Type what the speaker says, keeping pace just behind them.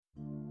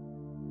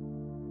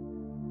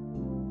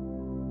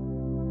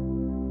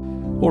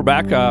We're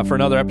back for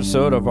another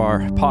episode of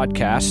our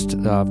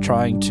podcast of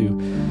trying to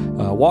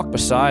walk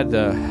beside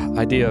the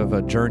idea of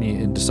a journey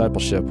in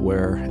discipleship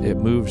where it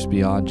moves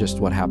beyond just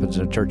what happens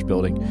in a church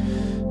building,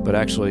 but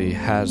actually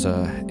has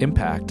an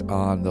impact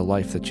on the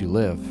life that you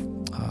live.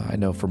 I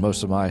know for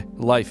most of my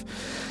life,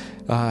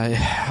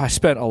 I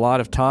spent a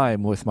lot of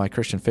time with my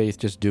Christian faith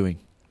just doing.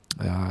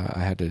 I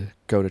had to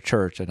go to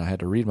church and I had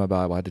to read my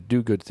Bible. I had to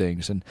do good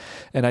things. And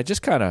I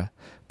just kind of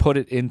put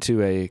it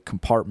into a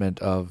compartment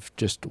of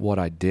just what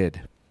I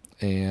did.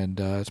 And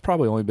it's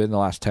probably only been the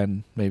last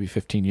 10, maybe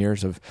 15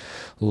 years of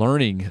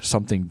learning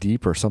something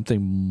deeper,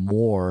 something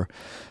more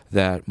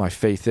that my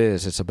faith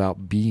is. It's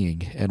about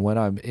being. And when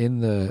I'm in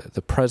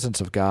the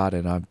presence of God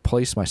and I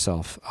place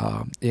myself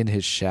in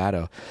His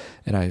shadow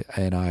and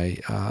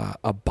I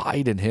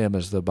abide in Him,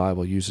 as the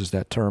Bible uses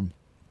that term,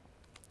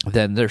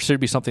 then there should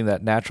be something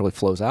that naturally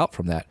flows out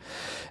from that.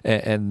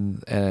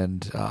 And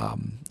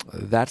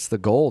that's the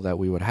goal that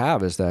we would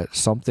have, is that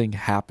something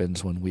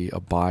happens when we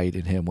abide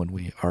in Him, when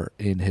we are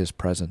in His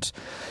presence.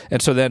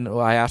 And so then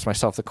I ask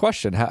myself the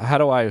question, how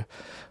do I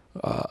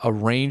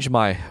arrange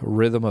my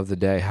rhythm of the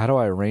day? How do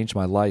I arrange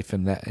my life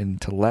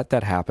and to let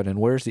that happen? And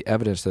where's the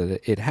evidence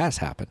that it has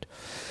happened?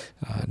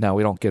 Now,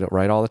 we don't get it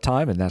right all the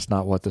time, and that's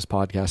not what this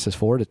podcast is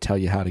for, to tell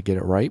you how to get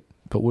it right.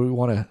 But we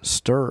want to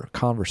stir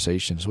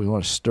conversations. We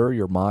want to stir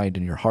your mind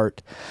and your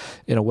heart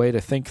in a way to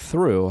think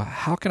through,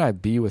 how can I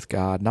be with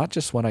God, not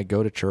just when I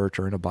go to church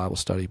or in a Bible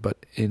study,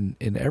 but in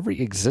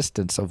every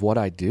existence of what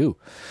I do,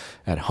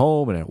 at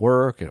home and at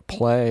work and at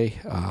play,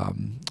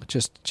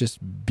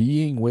 just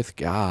being with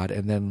God,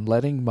 and then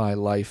letting my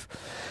life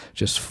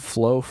just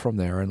flow from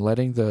there, and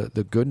letting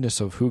the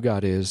goodness of who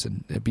God is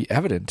and be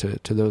evident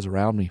to those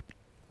around me.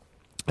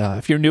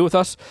 If you're new with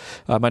us,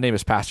 my name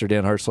is Pastor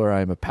Dan Hertzler.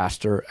 I am a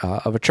pastor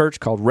of a church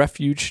called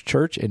Refuge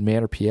Church in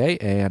Manor, PA,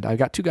 and I've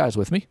got two guys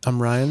with me.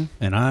 I'm Ryan.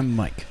 And I'm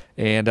Mike.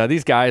 And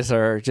these guys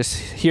are just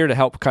here to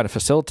help kind of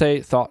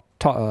facilitate,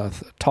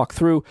 talk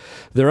through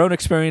their own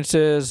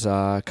experiences,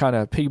 kind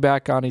of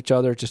piggyback on each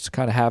other, just to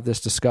kind of have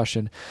this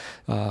discussion.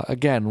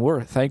 Again,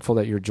 we're thankful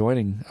that you're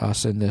joining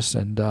us in this,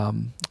 and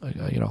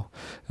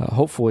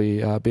hopefully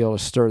be able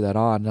to stir that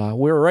on.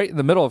 We're right in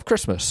the middle of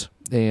Christmas.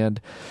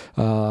 And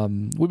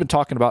we've been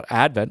talking about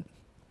Advent.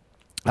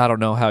 I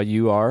don't know how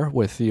you are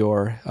with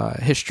your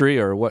history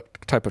or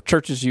what type of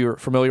churches you're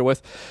familiar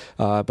with,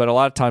 but a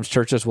lot of times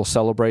churches will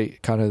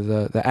celebrate kind of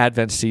the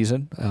Advent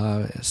season,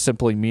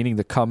 simply meaning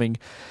the coming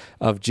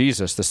of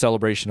Jesus, the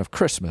celebration of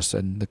Christmas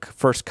and the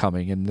first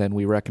coming, and then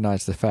we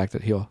recognize the fact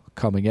that He'll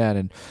come again.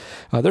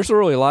 And there's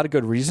really a lot of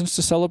good reasons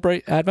to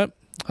celebrate Advent.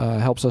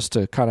 Helps us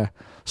to kind of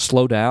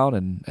slow down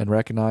and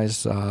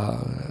recognize,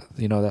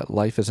 that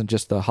life isn't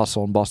just the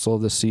hustle and bustle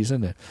of this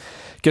season. It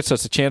gets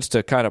us a chance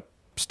to kind of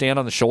stand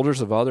on the shoulders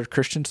of other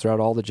Christians throughout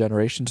all the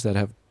generations that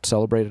have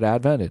celebrated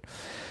Advent. It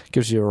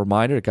gives you a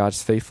reminder that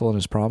God's faithful in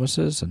His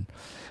promises. And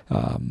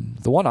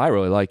the one I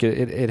really like,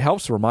 it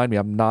helps remind me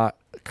I'm not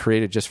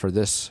created just for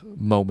this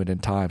moment in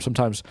time.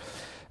 Sometimes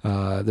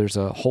there's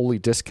a holy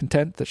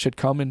discontent that should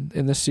come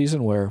in this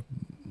season, where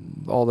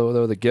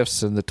although the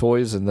gifts and the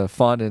toys and the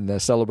fun and the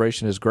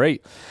celebration is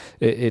great,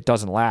 it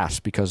doesn't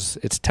last, because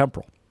it's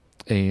temporal.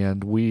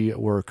 And we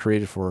were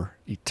created for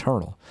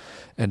eternal.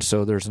 And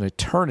so there's an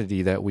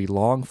eternity that we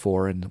long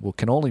for and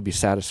can only be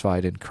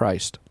satisfied in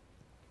Christ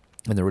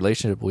and the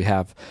relationship we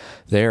have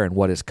there and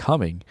what is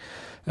coming.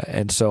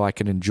 And so I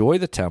can enjoy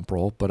the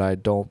temporal, but I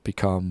don't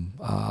become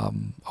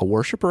a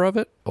worshiper of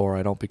it, or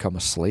I don't become a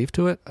slave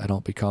to it. I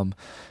don't become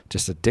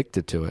just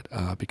addicted to it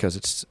because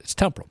it's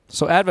temporal.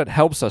 So Advent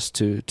helps us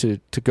to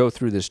go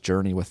through this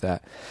journey with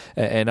that.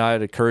 And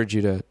I'd encourage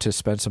you to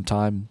spend some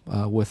time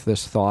with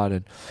this thought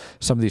and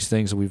some of these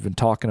things that we've been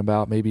talking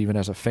about, maybe even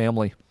as a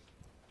family.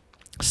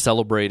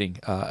 Celebrating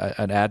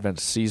an Advent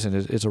season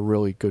is a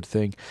really good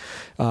thing.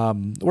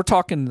 We're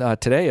talking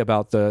today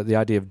about the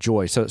idea of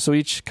joy. So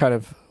each kind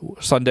of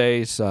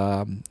Sundays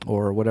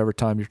or whatever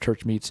time your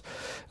church meets,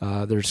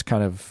 there's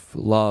kind of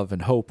love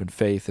and hope and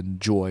faith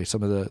and joy,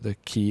 some of the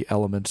key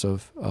elements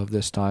of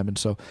this time. And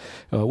so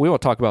we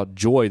want to talk about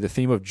joy, the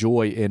theme of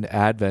joy in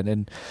Advent.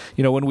 And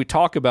when we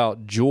talk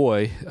about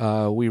joy,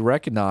 we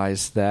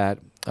recognize that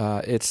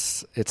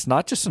it's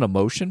not just an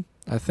emotion.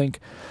 I think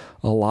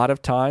a lot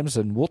of times,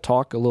 and we'll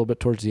talk a little bit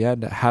towards the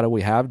end, how do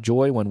we have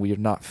joy when we are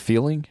not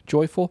feeling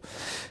joyful?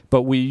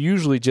 But we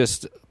usually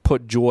just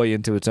put joy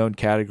into its own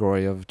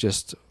category of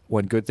just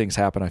when good things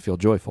happen, I feel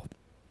joyful.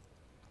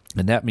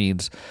 And that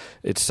means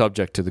it's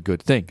subject to the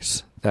good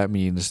things. That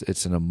means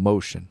it's an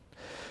emotion.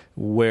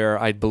 Where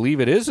I believe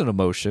it is an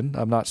emotion,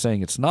 I'm not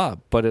saying it's not,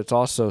 but it's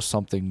also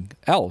something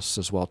else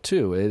as well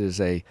too. It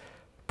is a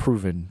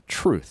proven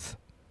truth.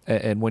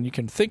 And when you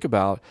can think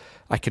about,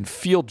 I can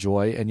feel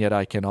joy, and yet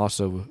I can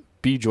also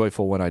be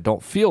joyful when I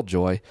don't feel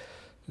joy,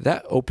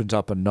 that opens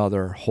up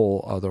another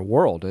whole other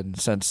world. And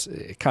since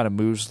it kind of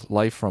moves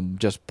life from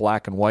just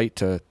black and white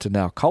to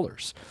now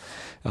colors.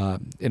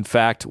 In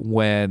fact,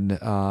 when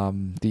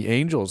the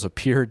angels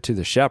appeared to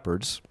the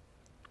shepherds,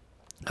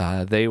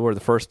 they were the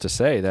first to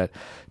say that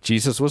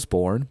Jesus was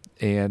born,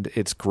 and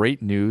it's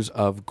great news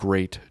of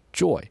great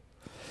joy.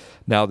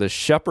 Now, the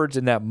shepherds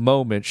in that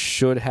moment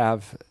should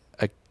have,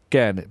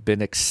 again,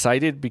 been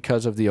excited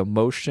because of the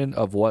emotion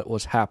of what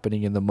was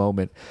happening in the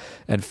moment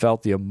and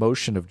felt the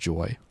emotion of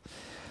joy.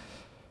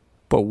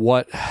 But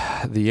what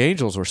the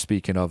angels were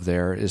speaking of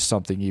there is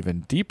something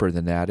even deeper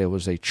than that. It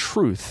was a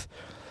truth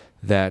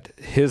that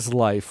his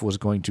life was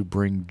going to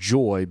bring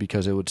joy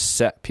because it would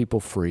set people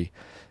free,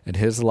 and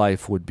his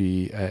life would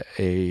be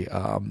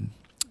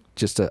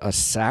just a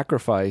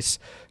sacrifice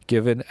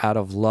given out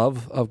of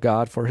love of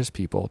God for his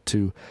people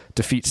to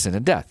defeat sin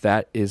and death.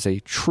 That is a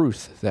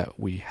truth that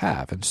we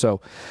have. And so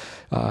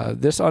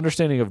this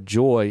understanding of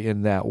joy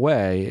in that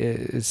way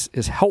is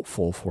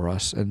helpful for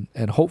us,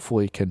 and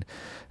hopefully can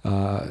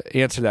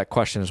answer that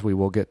question as we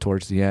will get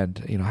towards the end.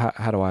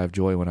 How do I have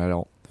joy when I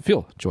don't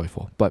feel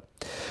joyful? But,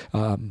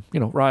 Ryan,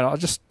 I'll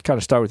just kind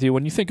of start with you.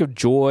 When you think of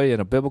joy and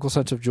a biblical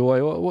sense of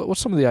joy, what's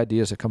some of the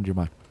ideas that come to your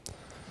mind?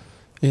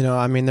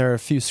 There are a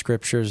few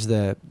scriptures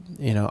that,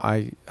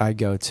 I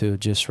go to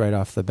just right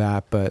off the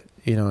bat, but,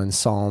 in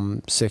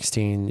Psalm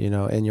 16,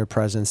 in your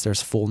presence,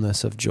 there's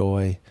fullness of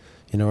joy,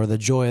 or the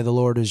joy of the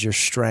Lord is your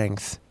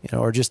strength,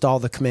 or just all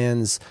the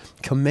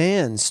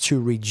commands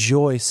to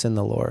rejoice in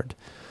the Lord,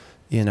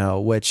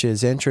 which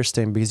is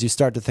interesting because you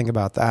start to think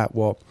about that.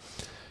 Well,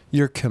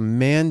 you're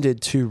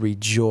commanded to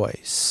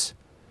rejoice.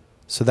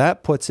 So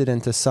that puts it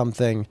into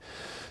something,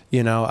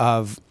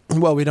 of,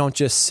 well, we don't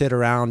just sit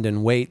around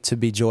and wait to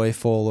be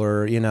joyful,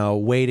 or,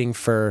 waiting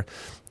for,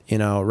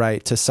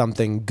 to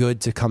something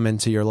good to come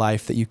into your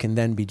life that you can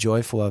then be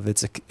joyful of.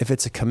 If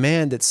it's a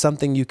command, it's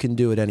something you can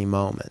do at any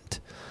moment.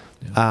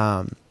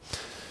 Yeah.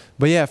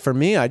 But yeah, for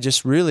me, I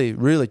just really,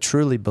 really,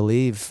 truly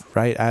believe,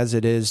 right, as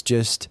it is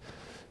just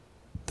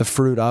the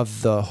fruit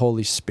of the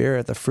Holy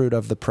Spirit, the fruit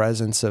of the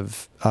presence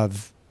of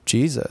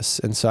Jesus.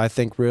 And so I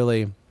think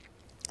really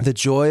the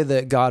joy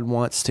that God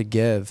wants to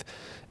give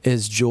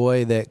is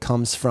joy that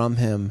comes from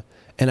him.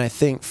 And I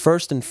think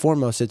first and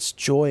foremost, it's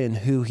joy in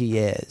who he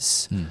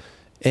is,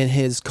 in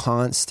his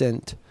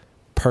constant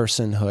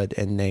personhood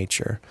and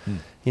nature.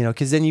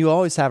 Because then you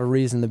always have a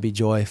reason to be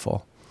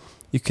joyful.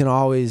 You can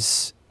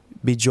always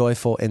be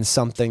joyful in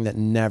something that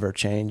never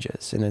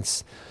changes, and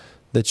it's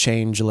the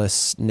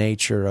changeless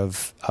nature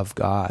of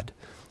God.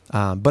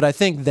 But I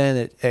think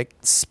then it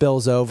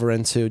spills over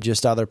into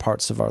just other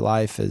parts of our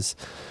life is,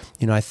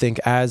 I think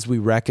as we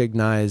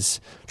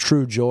recognize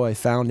true joy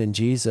found in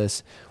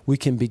Jesus, we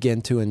can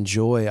begin to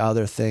enjoy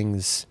other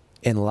things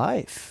in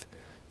life.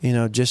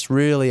 Just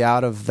really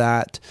out of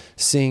that,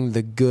 seeing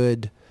the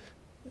good,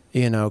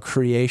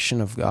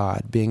 creation of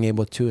God, being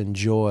able to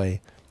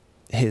enjoy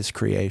his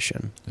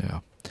creation.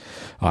 Yeah.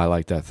 I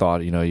like that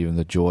thought, even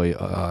the joy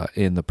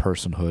in the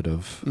personhood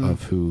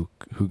of who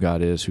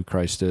God is, who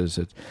Christ is.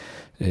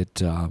 It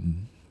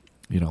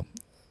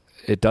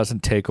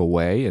doesn't take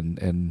away,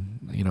 and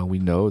we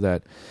know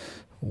that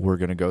we're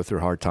going to go through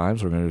hard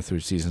times. We're going to go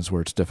through seasons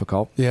where it's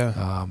difficult.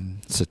 Yeah.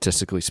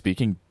 Statistically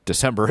speaking,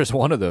 December is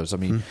one of those. I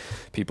mean,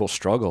 people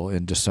struggle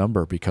in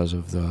December because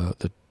of a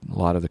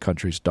lot of the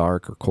country's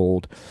dark or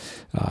cold.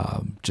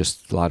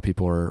 Just a lot of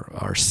people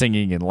are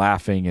singing and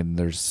laughing, and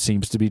there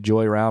seems to be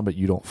joy around, but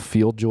you don't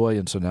feel joy,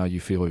 and so now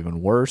you feel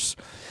even worse.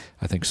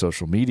 I think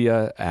social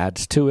media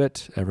adds to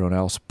it. Everyone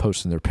else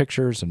posting their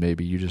pictures, and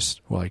maybe you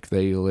just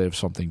they live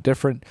something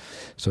different.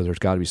 So there's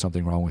got to be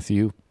something wrong with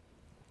you.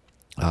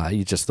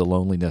 Just the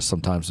loneliness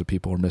sometimes that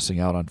people are missing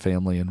out on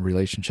family and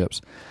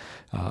relationships.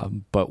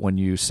 But when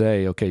you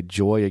say, okay,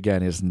 joy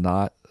again is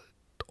not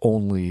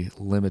only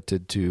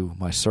limited to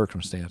my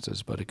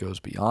circumstances, but it goes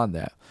beyond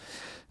that.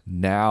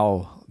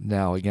 Now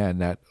again,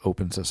 that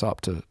opens us up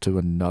to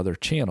another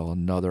channel,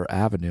 another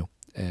avenue.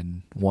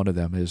 And one of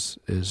them is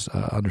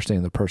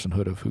understanding the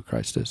personhood of who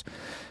Christ is.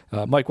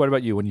 Mike, what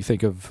about you when you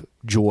think of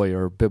joy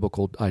or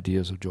biblical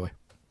ideas of joy?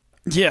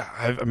 Yeah,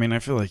 I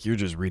feel like you're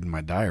just reading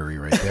my diary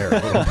right there a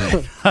little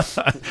bit.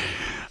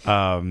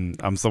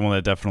 I'm someone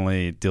that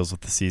definitely deals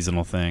with the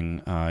seasonal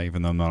thing,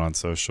 even though I'm not on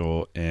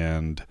social.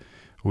 And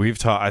we've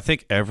taught, I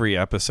think every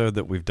episode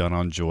that we've done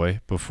on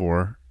joy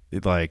before,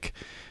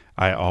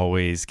 I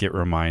always get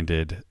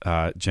reminded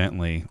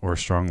gently or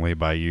strongly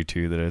by you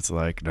two that it's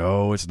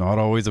no, it's not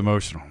always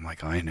emotional. I'm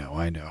like, I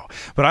know.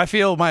 But I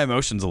feel my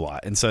emotions a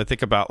lot. And so I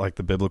think about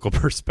the biblical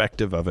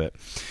perspective of it.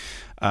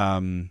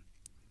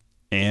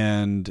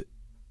 And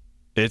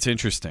it's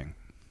interesting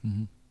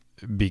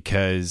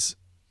because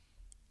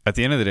at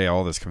the end of the day,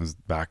 all this comes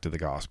back to the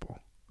gospel,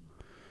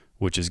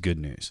 which is good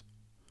news.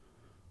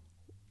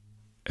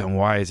 And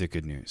why is it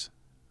good news?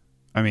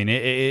 I mean,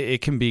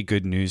 it can be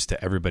good news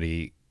to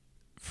everybody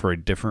for a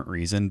different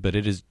reason, but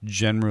it is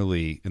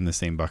generally in the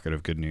same bucket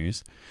of good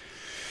news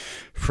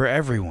for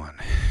everyone.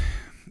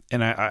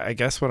 And I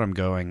guess where I'm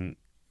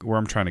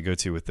trying to go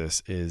to with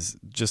this is,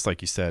 just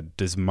like you said,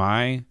 does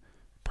my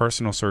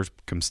personal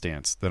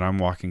circumstance that I'm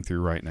walking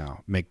through right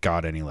now make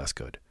God any less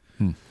good?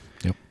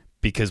 Yep.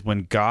 Because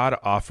when God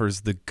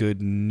offers the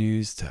good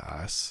news to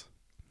us,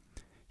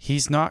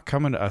 he's not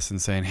coming to us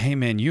and saying, hey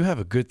man, you have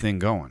a good thing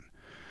going.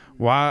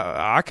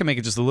 Why I can make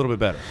it just a little bit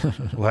better.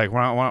 Like,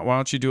 why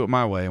don't you do it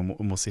my way, and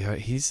we'll see how.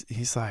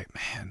 He's like,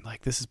 man,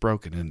 like this is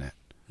broken, isn't it?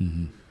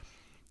 Mm-hmm.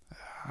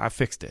 I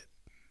fixed it.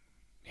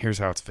 Here's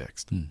how it's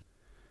fixed.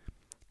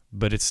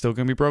 But it's still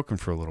going to be broken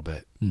for a little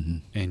bit,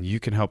 and you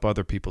can help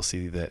other people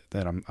see that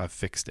I've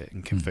fixed it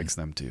and can fix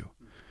them too.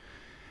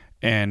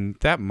 And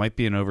that might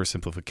be an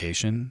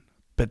oversimplification,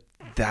 but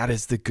that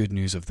is the good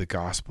news of the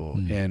gospel.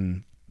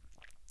 And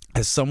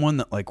as someone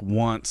that like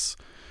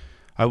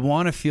I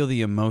want to feel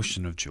the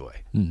emotion of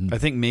joy. I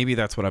think maybe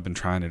that's what I've been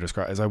trying to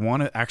describe, is I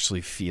want to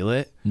actually feel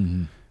it,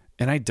 and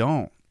I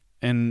don't,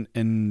 and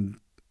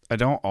I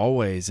don't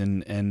always,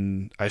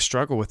 and I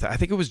struggle with that. I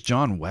think it was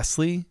John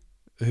Wesley,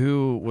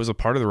 who was a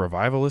part of the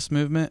revivalist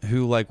movement,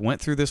 who like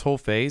went through this whole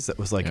phase that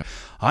was like,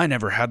 I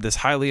never had this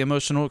highly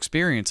emotional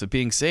experience of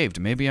being saved.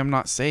 Maybe I'm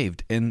not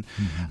saved. And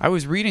I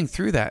was reading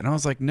through that and I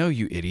was like, no,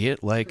 you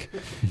idiot. Like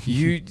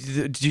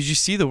did you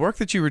see the work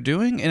that you were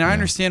doing? And I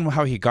understand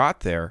how he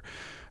got there.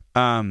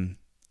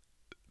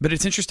 But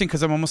it's interesting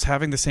because I'm almost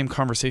having the same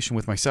conversation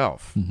with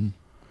myself,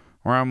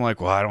 where I'm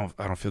like, well, I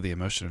don't feel the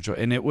emotion of joy.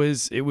 And it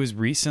was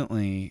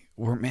recently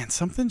where, man,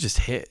 something just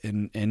hit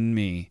in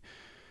me.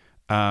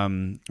 Where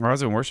I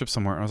was in worship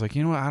somewhere, and I was like,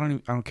 you know what? I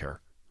don't care.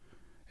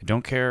 I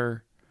don't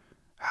care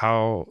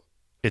how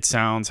it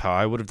sounds, how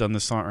I would have done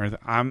this song or anything.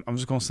 I'm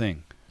just going to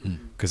sing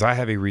because I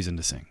have a reason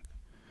to sing,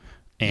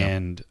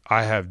 and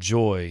I have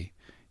joy,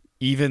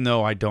 even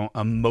though I don't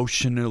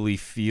emotionally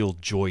feel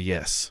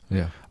joyous.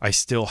 I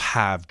still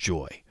have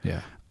joy.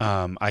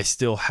 I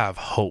still have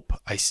hope.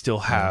 I still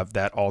have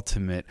that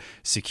ultimate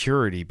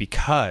security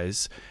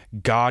because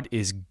God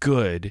is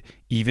good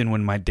even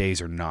when my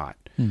days are not.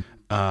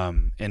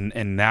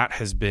 And that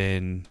has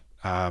been,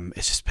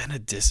 it's just been a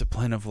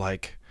discipline of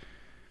like,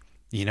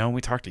 you know,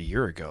 we talked a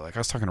year ago, like I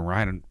was talking to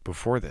Ryan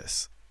before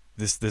this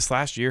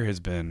last year has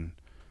been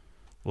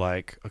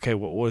like, okay,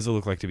 what does it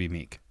look like to be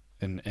meek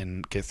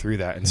and get through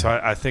that? And so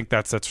I think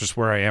that's just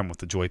where I am with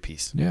the joy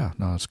piece. Yeah,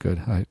 no, that's good.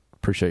 I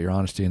appreciate your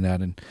honesty in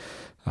that. And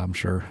I'm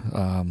sure,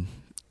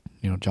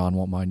 John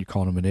won't mind you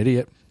calling him an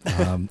idiot.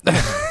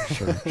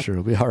 Sure,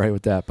 we'll be all right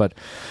with that. But,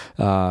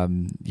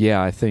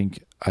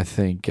 I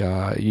think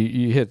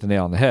you hit the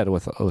nail on the head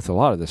with a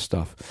lot of this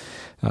stuff.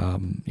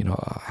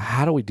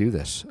 How do we do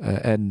this?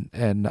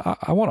 And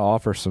I want to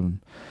offer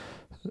some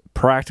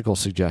practical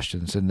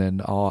suggestions, and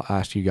then I'll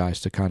ask you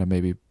guys to kind of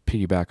maybe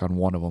piggyback on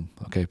one of them.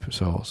 Okay,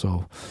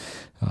 so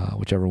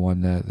whichever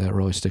one that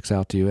really sticks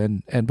out to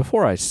you. And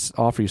before I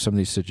offer you some of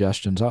these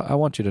suggestions, I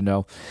want you to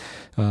know,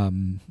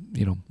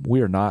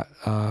 we are not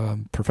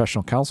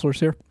professional counselors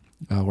here.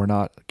 We're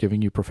not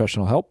giving you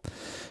professional help.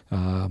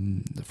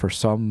 For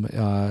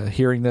some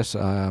hearing this,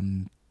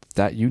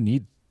 that you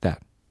need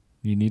that.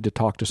 You need to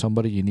talk to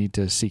somebody. You need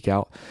to seek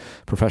out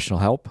professional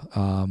help.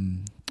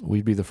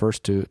 We'd be the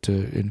first to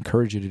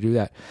encourage you to do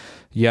that.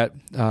 Yet,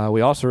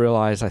 we also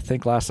realize, I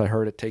think last I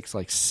heard, it takes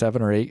like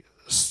 7 or 8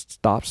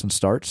 stops and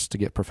starts to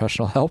get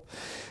professional help.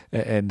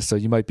 And so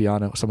you might be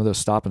on some of those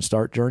stop and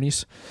start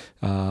journeys.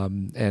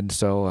 And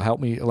so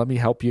let me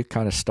help you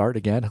kind of start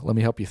again. Let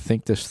me help you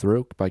think this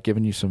through by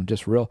giving you some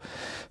just real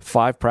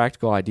 5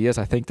 practical ideas.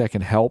 I think that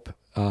can help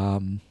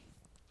in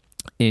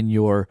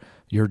your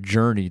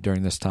journey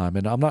during this time.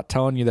 And I'm not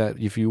telling you that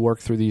if you work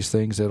through these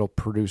things, it'll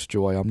produce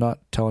joy. I'm not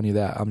telling you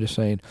that. I'm just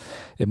saying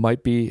it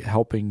might be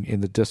helping in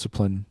the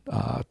discipline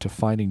to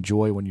finding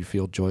joy when you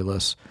feel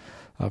joyless.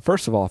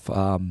 First of all,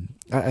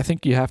 I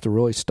think you have to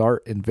really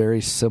start in very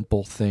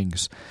simple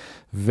things,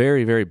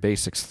 very, very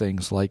basic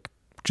things like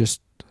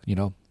just,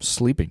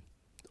 sleeping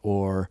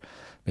or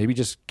maybe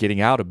just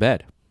getting out of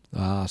bed.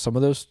 Some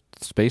of those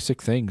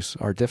basic things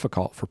are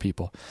difficult for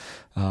people.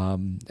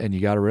 And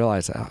you got to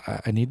realize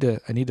I need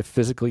to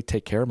physically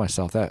take care of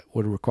myself. That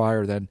would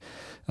require then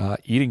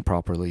eating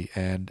properly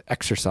and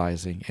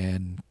exercising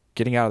and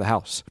getting out of the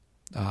house.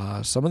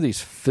 Some of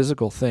these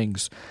physical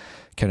things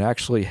can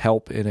actually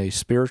help in a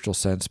spiritual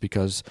sense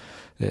because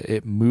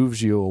it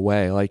moves you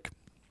away. Like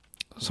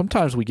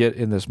sometimes we get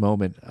in this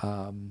moment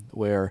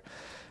where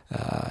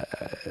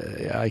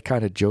I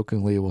kind of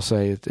jokingly will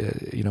say,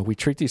 we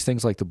treat these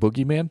things like the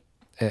boogeyman,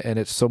 and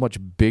it's so much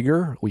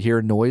bigger. We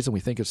hear noise and we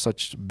think it's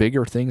such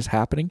bigger things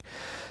happening.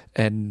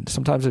 And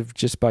sometimes if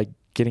just by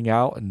getting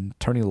out and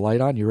turning the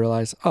light on, you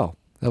realize, oh,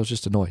 that was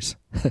just a noise.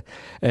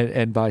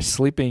 and by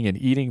sleeping and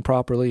eating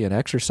properly and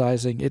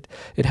exercising, it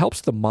helps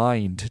the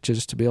mind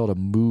just to be able to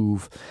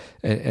move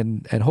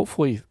and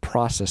hopefully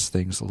process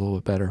things a little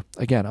bit better.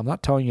 Again, I'm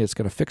not telling you it's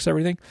going to fix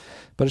everything,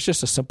 but it's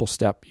just a simple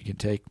step you can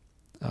take.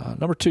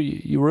 Number 2,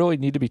 you really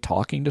need to be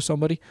talking to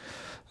somebody,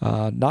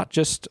 not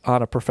just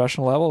on a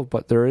professional level,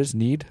 but there is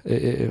need.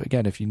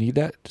 Again, if you need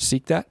that,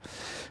 seek that.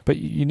 But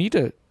you need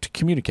to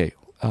communicate.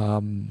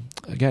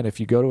 Again, if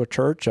you go to a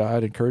church,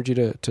 I'd encourage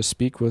you to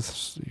speak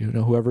with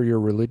whoever your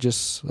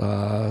religious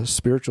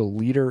spiritual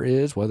leader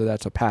is, whether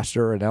that's a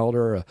pastor, an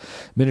elder, a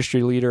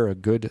ministry leader, a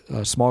good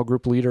small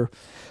group leader.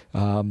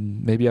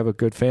 Maybe you have a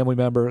good family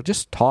member.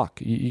 Just talk.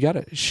 You got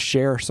to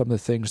share some of the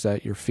things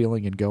that you're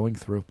feeling and going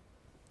through.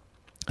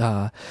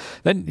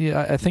 Then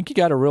I think you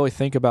got to really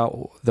think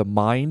about the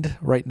mind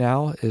right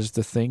now is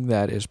the thing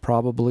that is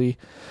probably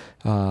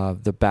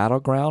the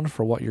battleground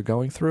for what you're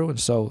going through. And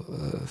so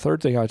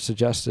third thing I'd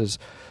suggest is,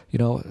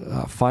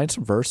 find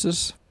some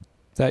verses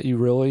that you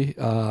really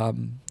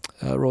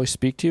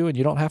speak to you, and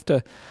you don't have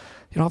to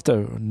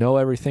know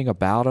everything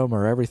about them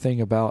or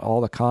everything about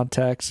all the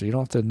context. You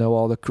don't have to know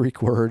all the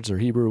Greek words or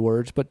Hebrew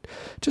words, but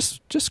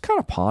just kind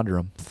of ponder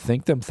them,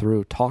 think them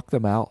through, talk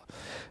them out,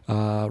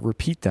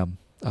 repeat them.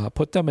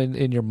 Put them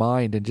in your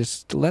mind and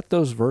just let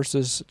those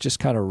verses just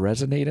kind of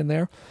resonate in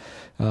there.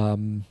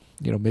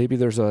 Maybe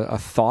there's a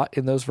thought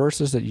in those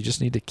verses that you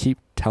just need to keep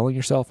telling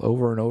yourself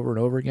over and over and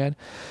over again.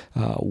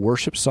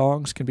 Worship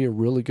songs can be a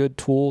really good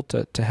tool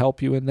to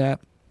help you in that.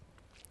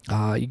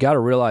 You got to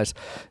realize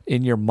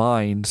in your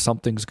mind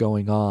something's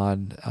going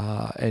on,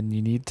 and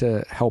you need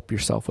to help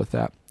yourself with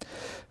that.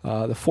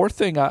 The fourth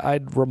thing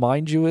I'd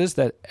remind you is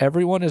that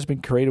everyone has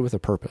been created with a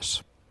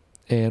purpose.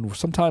 And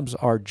sometimes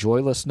our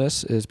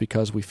joylessness is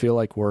because we feel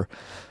like we're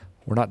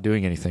not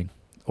doing anything,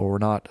 or we're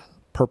not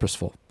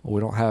purposeful, or we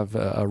don't have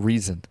a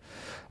reason.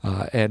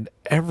 And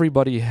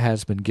everybody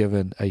has been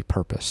given a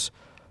purpose.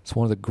 So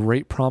one of the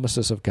great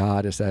promises of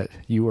God is that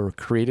you were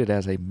created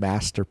as a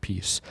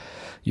masterpiece.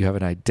 You have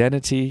an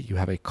identity, you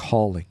have a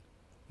calling.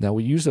 Now,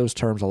 we use those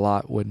terms a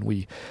lot when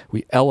we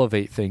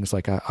elevate things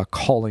like a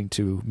calling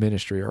to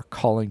ministry or a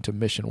calling to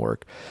mission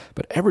work.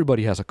 But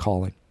everybody has a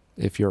calling.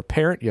 If you're a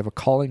parent, you have a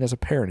calling as a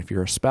parent. If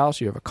you're a spouse,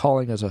 you have a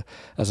calling as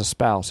a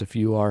spouse. If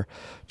you are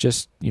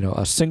just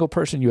a single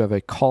person, you have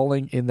a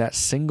calling in that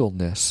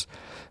singleness.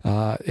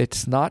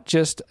 It's not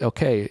just,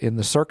 okay, in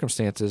the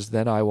circumstances,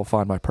 then I will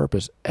find my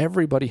purpose.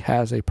 Everybody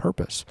has a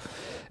purpose.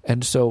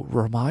 And so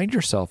remind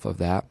yourself of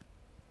that.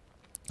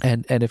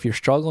 And if you're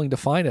struggling to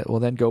find it, well,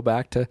 then go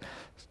back to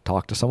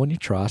talk to someone you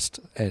trust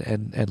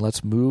and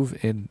let's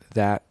move in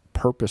that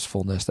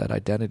purposefulness, that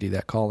identity,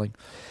 that calling.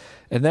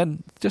 And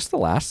then just the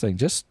last thing,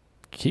 just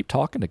keep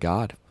talking to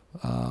God.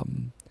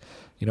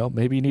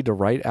 Maybe you need to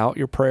write out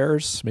your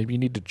prayers. Maybe you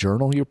need to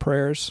journal your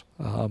prayers.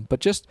 But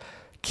just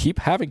keep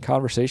having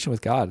conversation with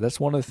God. That's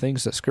one of the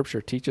things that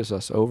Scripture teaches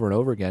us over and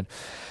over again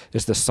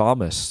is the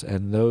psalmists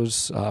and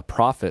those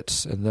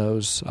prophets and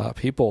those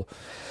people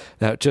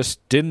that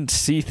just didn't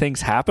see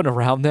things happen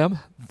around them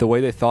the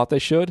way they thought they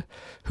should,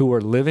 who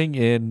were living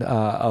in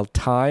a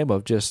time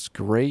of just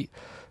great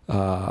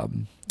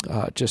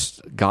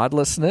just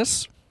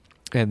godlessness.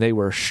 And they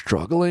were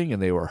struggling, and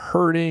they were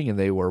hurting, and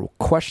they were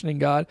questioning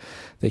God.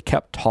 They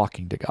kept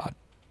talking to God.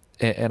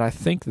 And I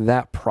think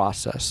that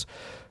process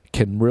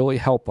can really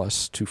help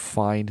us to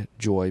find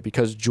joy,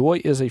 because joy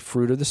is a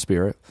fruit of the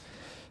Spirit.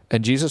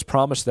 And Jesus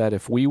promised that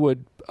if we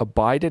would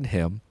abide in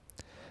Him,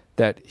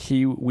 that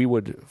we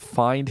would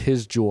find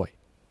His joy.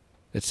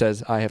 It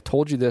says, I have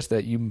told you this,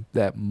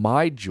 that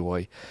my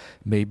joy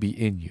may be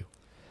in you.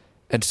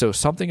 And so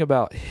something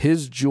about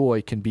His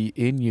joy can be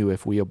in you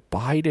if we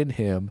abide in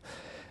Him.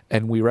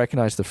 And we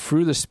recognize the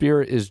fruit of the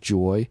Spirit is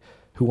joy,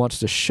 who wants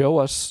to show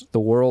us the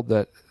world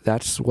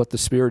that's what the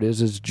Spirit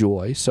is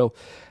joy. So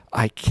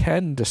I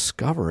can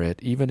discover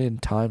it even in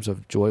times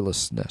of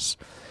joylessness.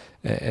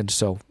 And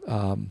so,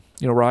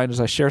 Ryan,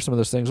 as I share some of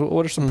those things,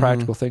 what are some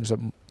practical things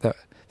that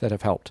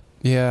have helped?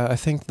 Yeah, I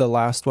think the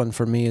last one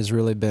for me has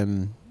really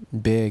been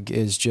big,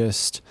 is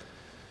just,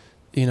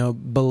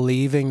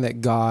 believing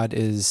that God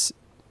is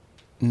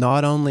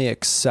not only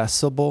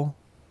accessible,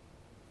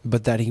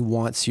 but that He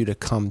wants you to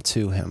come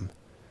to Him,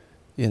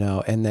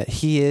 and that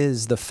He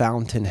is the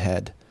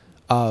fountainhead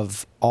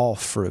of all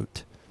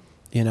fruit,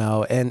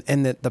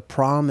 and that the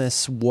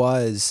promise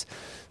was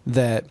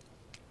that,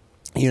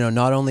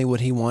 not only would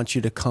He want you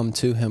to come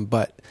to Him,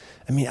 but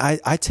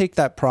I take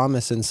that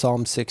promise in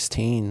Psalm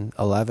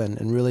 16:11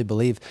 and really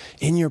believe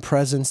in your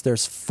presence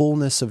there's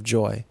fullness of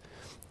joy.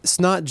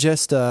 It's not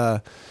just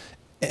a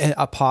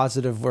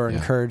positive or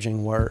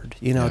encouraging word.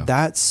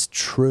 That's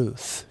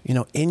truth.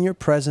 In your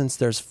presence,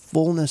 there's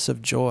fullness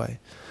of joy.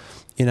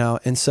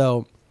 And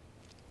so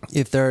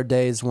if there are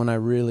days when I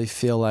really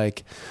feel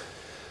like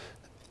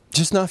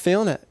just not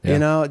feeling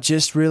it,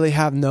 just really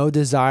have no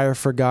desire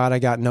for God. I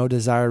got no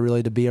desire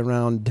really to be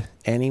around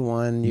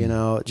anyone,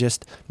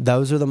 just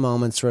those are the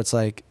moments where it's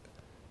like,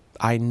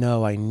 I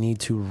know I need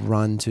to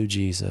run to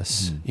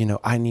Jesus.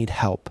 I need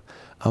help.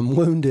 I'm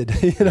wounded,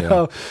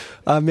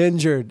 I'm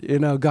injured,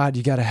 God,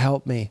 you got to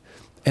help me.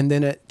 And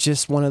then it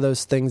just one of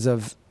those things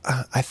of,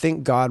 I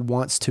think God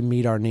wants to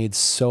meet our needs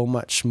so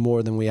much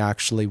more than we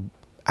actually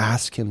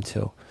ask Him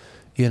to,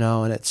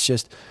 and it's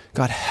just,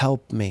 God,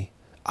 help me.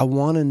 I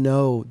want to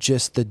know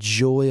just the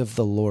joy of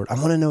the Lord. I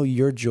want to know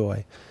your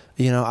joy.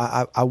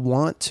 I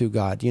want to,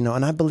 God,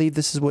 and I believe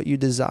this is what you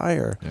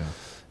desire,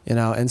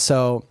 and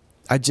so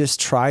I just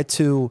try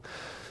to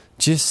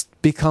just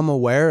become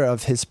aware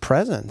of His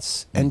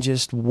presence and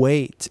just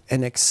wait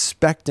and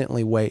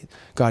expectantly wait.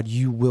 God,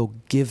 you will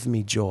give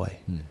me joy.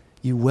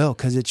 You will,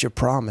 because it's your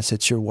promise.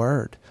 It's your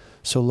word.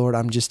 So Lord,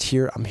 I'm just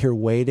here. I'm here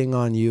waiting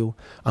on you.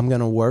 I'm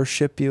going to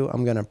worship you.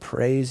 I'm going to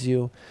praise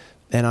you.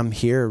 And I'm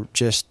here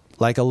just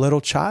like a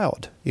little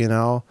child,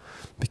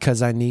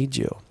 because I need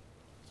you.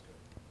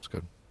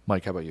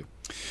 Mike, how about you?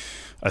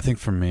 I think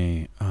for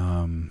me,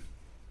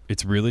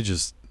 it's really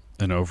just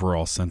an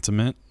overall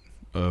sentiment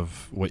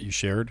of what you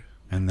shared,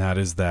 and that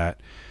is that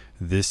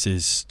this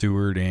is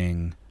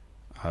stewarding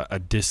a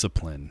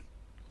discipline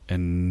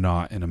and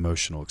not an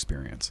emotional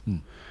experience.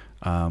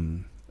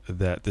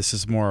 That this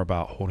is more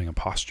about holding a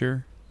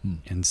posture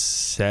and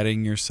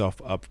setting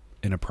yourself up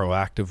in a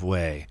proactive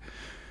way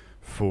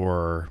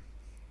for,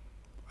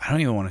 I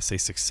don't even want to say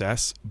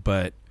success,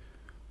 but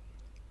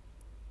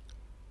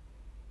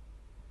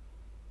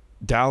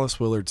Dallas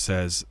Willard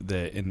says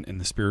that in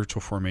the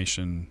spiritual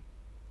formation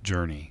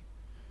journey,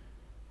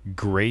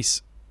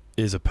 grace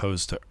is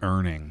opposed to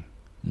earning,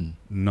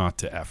 not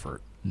to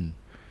effort. And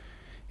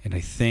I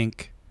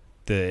think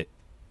that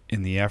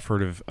in the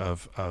effort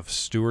of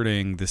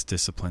stewarding this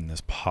discipline,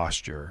 this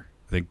posture,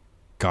 I think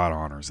God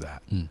honors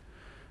that.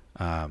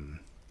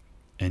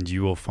 And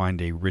you will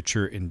find a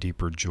richer and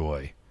deeper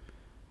joy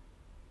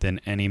than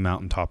any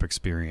mountaintop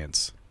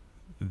experience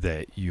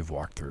that you've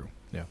walked through.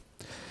 Yeah.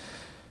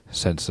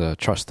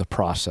 Trust the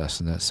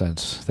process in that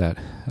sense that,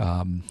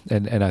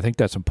 and I think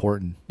that's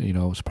important.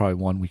 It's probably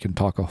one we can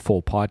talk a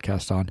full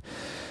podcast on,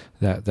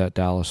 that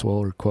Dallas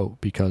Willard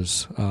quote,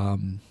 because,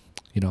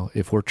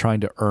 if we're trying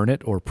to earn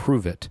it or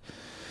prove it,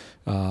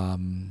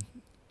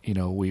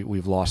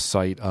 we've lost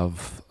sight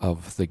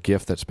of the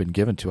gift that's been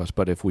given to us.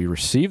 But if we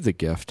receive the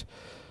gift,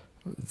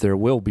 there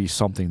will be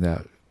something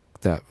that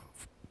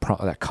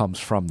comes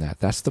from that.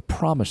 That's the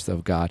promise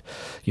of God.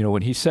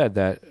 When he said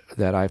that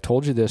I've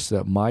told you this,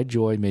 that my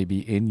joy may be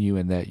in you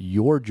and that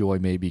your joy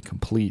may be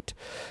complete.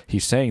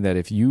 He's saying that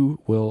if you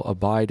will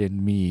abide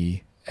in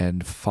me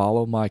and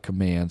follow my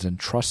commands and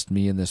trust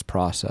me in this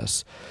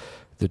process,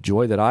 the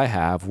joy that I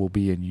have will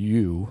be in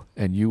you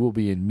and you will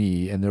be in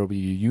me, and there will be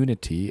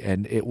unity,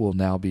 and it will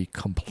now be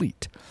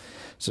complete.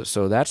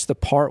 So that's the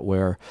part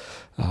where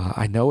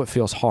I know it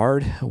feels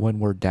hard when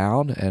we're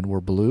down and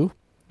we're blue.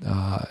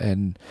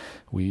 And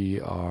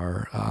we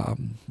are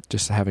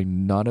just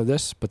having none of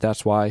this, but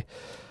that's why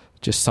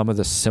just some of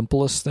the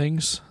simplest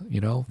things,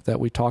 that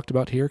we talked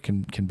about here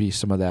can be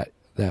some of that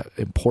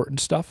important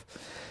stuff.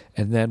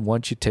 And then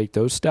once you take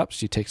those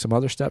steps, you take some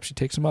other steps, you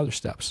take some other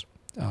steps.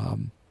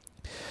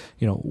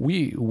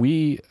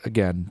 We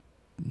again,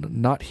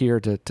 not here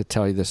to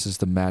tell you this is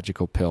the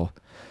magical pill,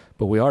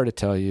 but we are to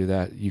tell you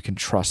that you can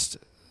trust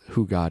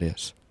who God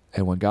is.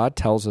 And when God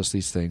tells us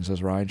these things,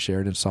 as Ryan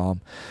shared in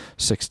Psalm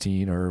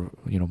 16, or,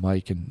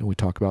 Mike, and we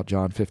talk about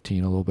John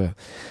 15 a little bit,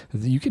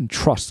 you can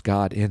trust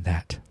God in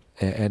that.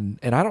 And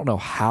I don't know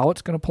how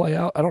it's going to play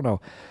out. I don't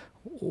know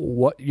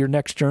what your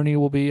next journey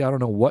will be. I don't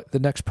know what the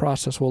next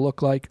process will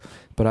look like,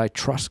 but I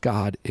trust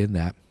God in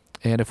that.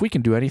 And if we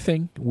can do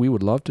anything, we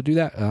would love to do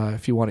that.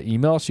 If you want to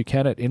email us, you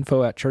can at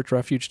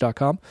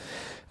info@churchrefuge.com.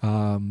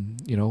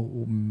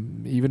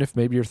 Even if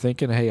maybe you're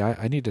thinking, hey,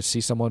 I need to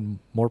see someone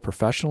more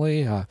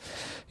professionally, and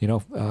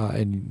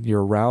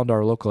you're around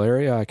our local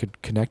area, I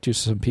could connect you to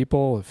some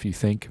people. If you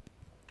think,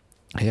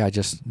 hey, I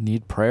just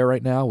need prayer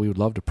right now, we would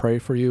love to pray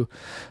for you.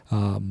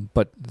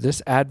 But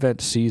this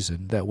Advent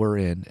season that we're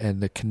in,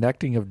 and the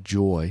connecting of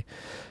joy,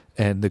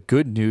 and the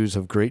good news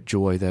of great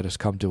joy that has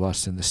come to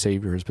us and the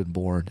Savior has been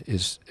born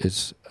is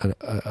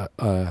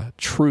a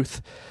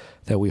truth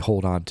that we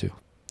hold on to.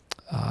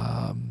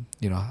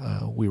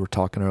 We were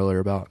talking earlier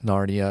about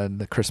Narnia and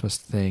the Christmas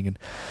thing, and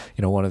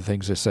one of the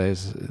things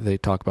they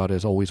talk about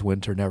is always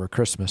winter, never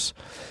Christmas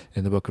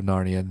in the book of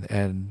Narnia,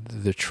 and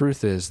the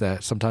truth is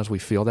that sometimes we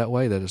feel that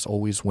way, that it's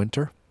always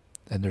winter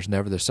and there's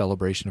never the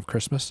celebration of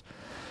Christmas.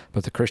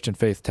 But the Christian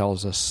faith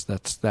tells us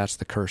that's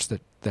the curse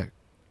that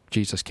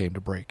Jesus came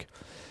to break,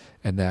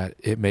 and that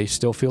it may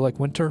still feel like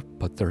winter,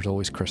 but there's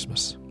always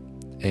Christmas.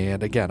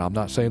 And again, I'm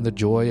not saying the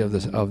joy of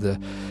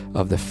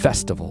the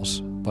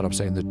festivals, but I'm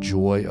saying the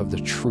joy of the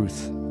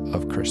truth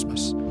of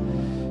Christmas.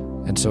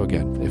 And so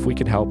again, if we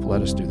can help,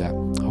 let us do that.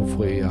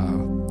 Hopefully,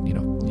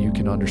 you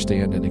can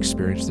understand and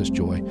experience this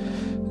joy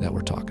that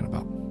we're talking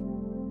about.